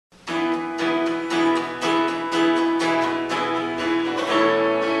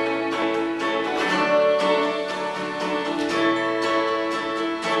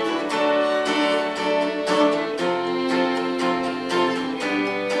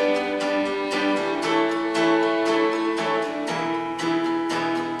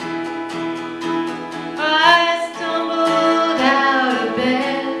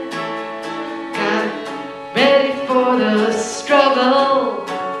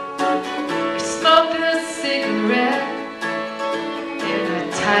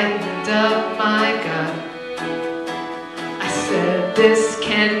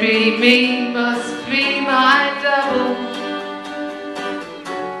me must be my double,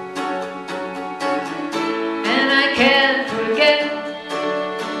 and I can't forget,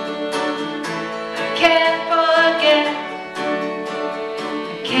 I can't forget,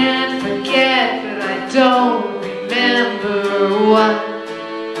 I can't forget, but I don't remember what.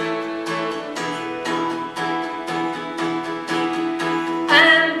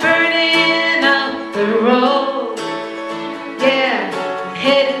 I'm burning up the road, yeah,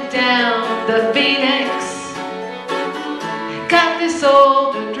 headed down the Phoenix. Got this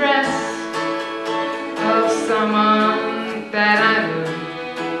old address of someone that I knew.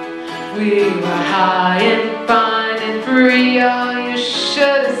 We were high and fine and free, oh, you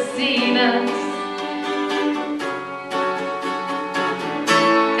should have seen us.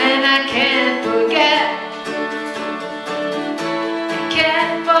 And I can't forget, I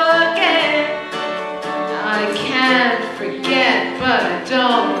can't forget, I can't forget, but I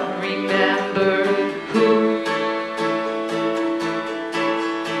don't remember who.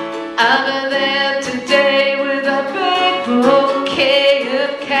 Over there today with a big bouquet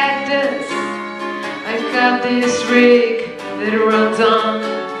of cactus. I got this rig that runs on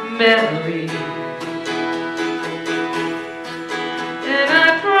memory, and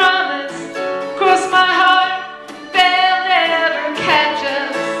I promise, cross my heart, they'll never catch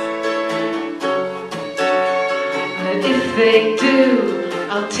us. But if they do,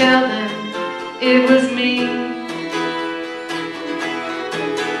 I'll tell them it was me.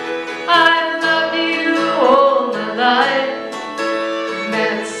 I love you all my life, and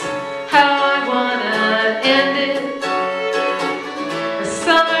that's how I wanna end it. The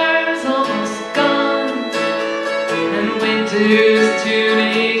summer's almost gone, and winter's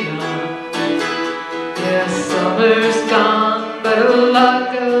tuning on. Yeah, summer's gone, but a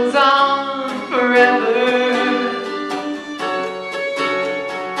lot goes